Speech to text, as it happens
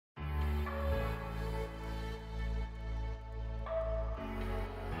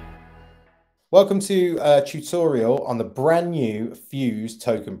Welcome to a tutorial on the brand new Fuse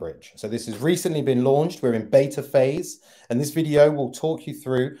token bridge. So this has recently been launched. We're in beta phase, and this video will talk you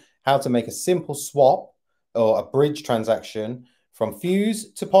through how to make a simple swap or a bridge transaction from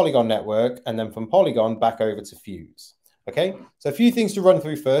Fuse to Polygon network, and then from Polygon back over to Fuse. Okay, so a few things to run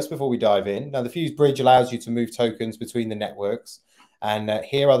through first before we dive in. Now, the Fuse bridge allows you to move tokens between the networks, and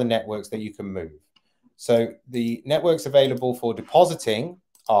here are the networks that you can move. So the networks available for depositing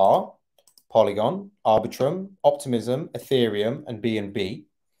are Polygon, Arbitrum, Optimism, Ethereum, and BNB.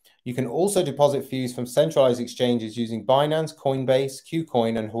 You can also deposit Fuse from centralized exchanges using Binance, Coinbase,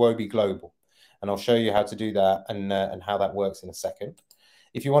 KuKoin, and Huobi Global. And I'll show you how to do that and how that works in a second.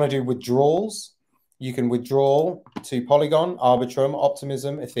 If you want to do withdrawals, you can withdraw to Polygon, Arbitrum,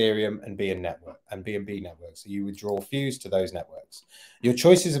 Optimism, Ethereum, and BNB network. So you withdraw Fuse to those networks. Your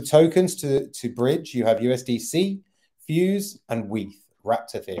choices of tokens to bridge, you have USDC, Fuse, and WETH,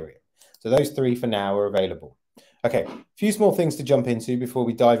 wrapped Ethereum. So those three for now are available. Okay, a few small things to jump into before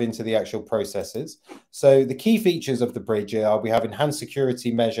we dive into the actual processes. So the key features of the bridge are we have enhanced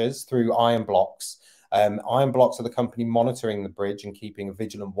security measures through Ironblocks. Ironblocks are the company monitoring the bridge and keeping a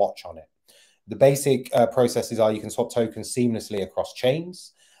vigilant watch on it. The basic processes are you can swap tokens seamlessly across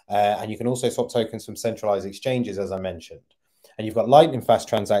chains, and you can also swap tokens from centralized exchanges, as I mentioned. And you've got lightning fast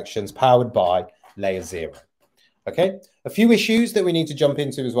transactions powered by LayerZero. Okay, a few issues that we need to jump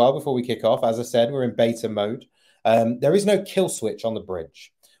into as well before we kick off. As I said, we're in beta mode. There is no kill switch on the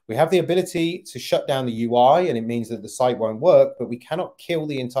bridge. We have the ability to shut down the UI, and it means that the site won't work, but we cannot kill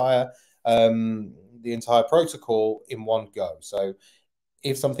the entire protocol in one go. So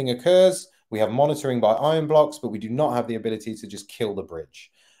if something occurs, we have monitoring by Ironblocks, but we do not have the ability to just kill the bridge.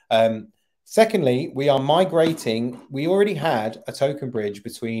 Secondly, we are migrating. We already had a token bridge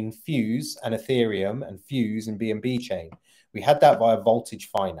between Fuse and Ethereum and Fuse and BNB chain. We had that via Voltage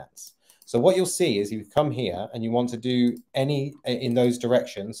Finance. So what you'll see is if you come here and you want to do any in those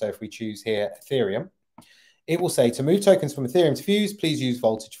directions, so if we choose here Ethereum, it will say to move tokens from Ethereum to Fuse, please use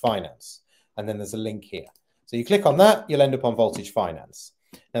Voltage Finance. And then there's a link here. So you click on that, you'll end up on Voltage Finance.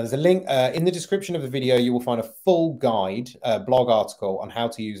 Now, there's a link in the description of the video. You will find a full guide, blog article on how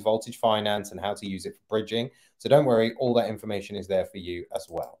to use Voltage Finance and how to use it for bridging. So don't worry, all that information is there for you as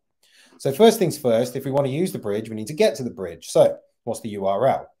well. So first things first, if we want to use the bridge, we need to get to the bridge. So what's the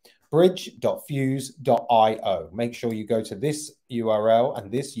URL? bridge.fuse.io. Make sure you go to this URL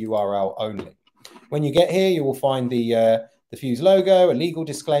and this URL only. When you get here, you will find the Fuse logo, a legal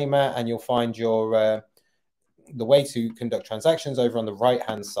disclaimer, and you'll find your the way to conduct transactions over on the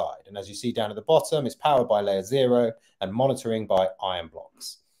right-hand side. And as you see down at the bottom, it's powered by LayerZero and monitoring by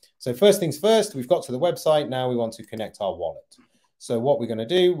Ironblocks. So first things first, we've got to the website. Now we want to connect our wallet. So what we're going to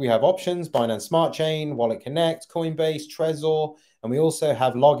do, we have options, Binance Smart Chain, Wallet Connect, Coinbase, Trezor, and we also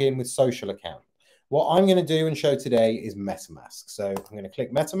have login with social account. What I'm going to do and show today is MetaMask. So I'm going to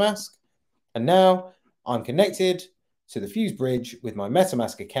click MetaMask, and now I'm connected to the Fuse bridge with my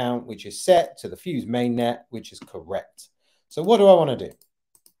MetaMask account, which is set to the Fuse mainnet, which is correct. So what do I want to do?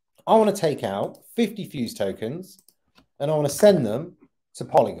 I want to take out 50 Fuse tokens and I want to send them to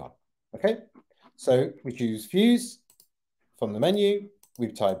Polygon. Okay, so we choose Fuse from the menu.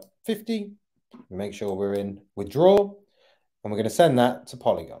 We've typed 50. We make sure we're in withdraw, and we're going to send that to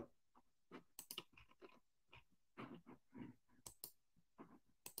Polygon.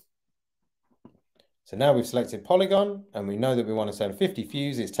 So now we've selected Polygon, and we know that we want to send 50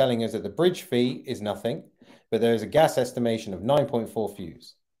 Fuse. It's telling us that the bridge fee is nothing, but there is a gas estimation of 9.4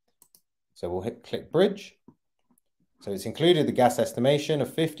 Fuse. So we'll click bridge. So it's included the gas estimation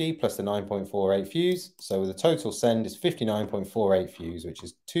of 50 plus the 9.48 Fuse. So the total send is 59.48 Fuse, which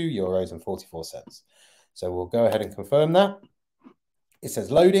is €2.44. So we'll go ahead and confirm that. It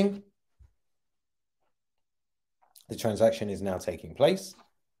says loading. The transaction is now taking place.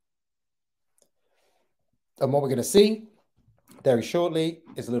 And what we're going to see very shortly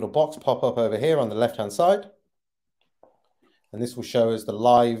is a little box pop up over here on the left-hand side. And this will show us the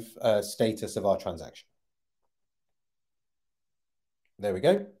live status of our transaction. There we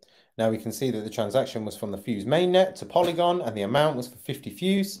go. Now we can see that the transaction was from the Fuse mainnet to Polygon, and the amount was for 50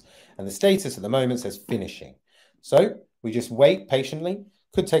 Fuse. And the status at the moment says finishing. So we just wait patiently.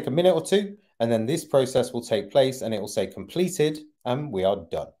 Could take a minute or two. And then this process will take place and it will say completed, and we are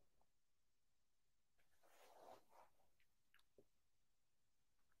done.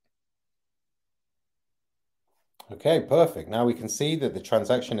 Okay, perfect. Now we can see that the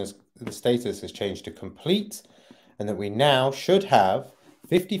transaction the status has changed to complete, and that we now should have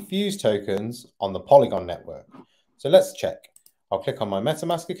 50 Fuse tokens on the Polygon network. So let's check. I'll click on my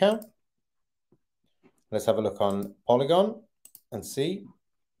MetaMask account. Let's have a look on Polygon and see.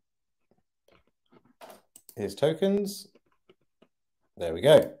 Here's tokens. There we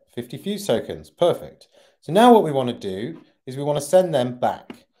go. 50 Fuse tokens. Perfect. So now what we want to do is we want to send them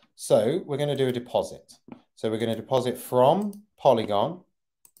back. So we're going to do a deposit. So we're going to deposit from Polygon,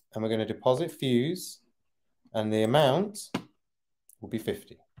 and we're going to deposit Fuse, and the amount will be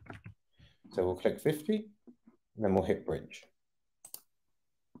 50. So we'll click 50, and then we'll hit bridge.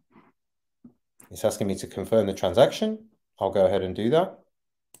 It's asking me to confirm the transaction. I'll go ahead and do that.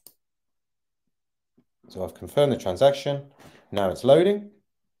 So I've confirmed the transaction. Now it's loading.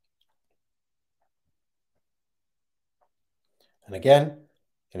 And again,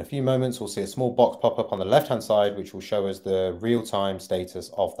 in a few moments, we'll see a small box pop up on the left-hand side, which will show us the real-time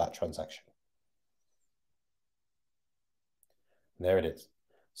status of that transaction. And there it is.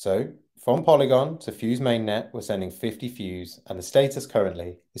 So from Polygon to Fuse mainnet, we're sending 50 Fuse, and the status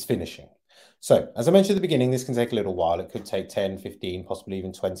currently is finishing. So as I mentioned at the beginning, this can take a little while. It could take 10, 15, possibly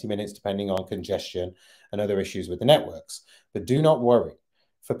even 20 minutes, depending on congestion and other issues with the networks. But do not worry.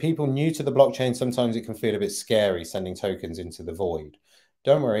 For people new to the blockchain, sometimes it can feel a bit scary sending tokens into the void.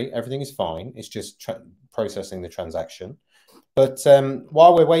 Don't worry, everything is fine. It's just processing the transaction. But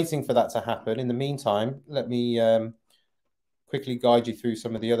while we're waiting for that to happen, in the meantime, let me quickly guide you through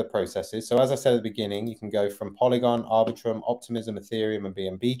some of the other processes. So as I said at the beginning, you can go from Polygon, Arbitrum, Optimism, Ethereum, and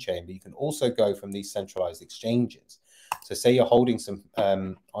BNB chain, but you can also go from these centralized exchanges. So say you're holding some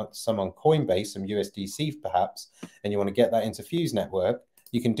on Coinbase, some USDC perhaps, and you want to get that into Fuse network,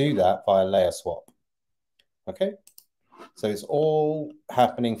 you can do that via layer swap. Okay. So it's all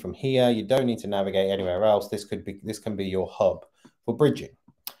happening from here. You don't need to navigate anywhere else. This can be your hub for bridging.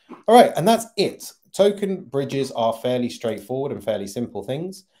 All right, and that's it. Token bridges are fairly straightforward and fairly simple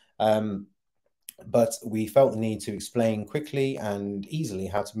things, but we felt the need to explain quickly and easily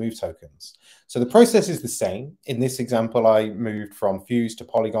how to move tokens. So the process is the same. In this example, I moved from Fuse to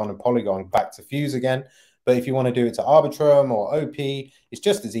Polygon and Polygon back to Fuse again. But if you want to do it to Arbitrum or OP, it's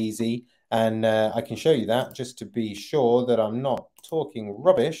just as easy. And I can show you that just to be sure that I'm not talking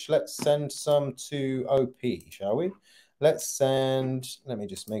rubbish. Let's send some to OP, shall we? Let's send, let me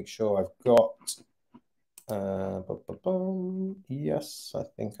just make sure I've got, yes, I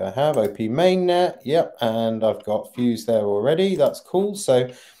think I have OP mainnet. Yep, and I've got Fuse there already. That's cool. So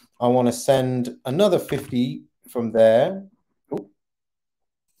I want to send another 50 from there. Ooh,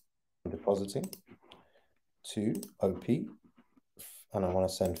 I'm depositing to OP. And I want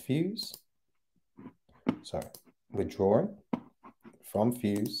to send Fuse, sorry, withdrawing from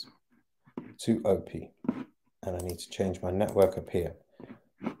Fuse to OP. And I need to change my network up here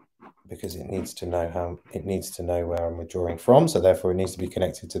because it needs to know where I'm withdrawing from. So therefore it needs to be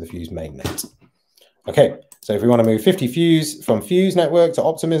connected to the Fuse mainnet. Okay, so if we want to move 50 Fuse from Fuse network to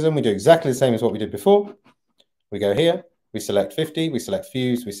Optimism, we do exactly the same as what we did before. We go here, we select 50, we select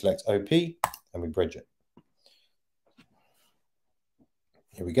Fuse, we select OP, and we bridge it.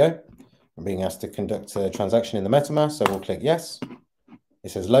 Here we go. I'm being asked to conduct a transaction in the MetaMask, so we'll click yes. It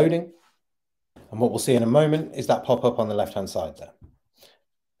says loading. And what we'll see in a moment is that pop up on the left-hand side there.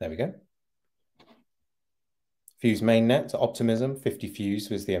 There we go. Fuse mainnet to Optimism, 50 Fuse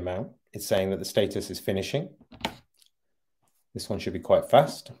was the amount. It's saying that the status is finishing. This one should be quite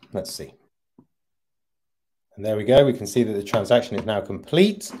fast. Let's see. And there we go. We can see that the transaction is now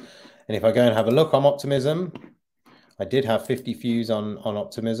complete. And if I go and have a look on Optimism, I did have 50 Fuse on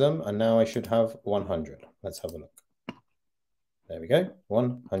Optimism, and now I should have 100. Let's have a look. There we go,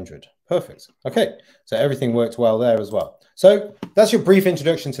 100. Perfect. Okay, so everything worked well there as well. So that's your brief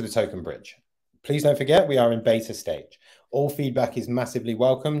introduction to the token bridge. Please don't forget, we are in beta stage. All feedback is massively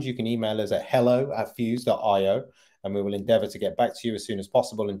welcomed. You can email us at hello@fuse.io, and we will endeavor to get back to you as soon as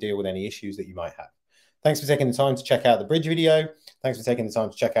possible and deal with any issues that you might have. Thanks for taking the time to check out the bridge video. Thanks for taking the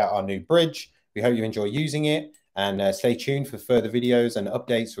time to check out our new bridge. We hope you enjoy using it, and stay tuned for further videos and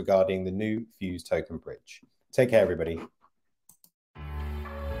updates regarding the new Fuse token bridge. Take care, everybody.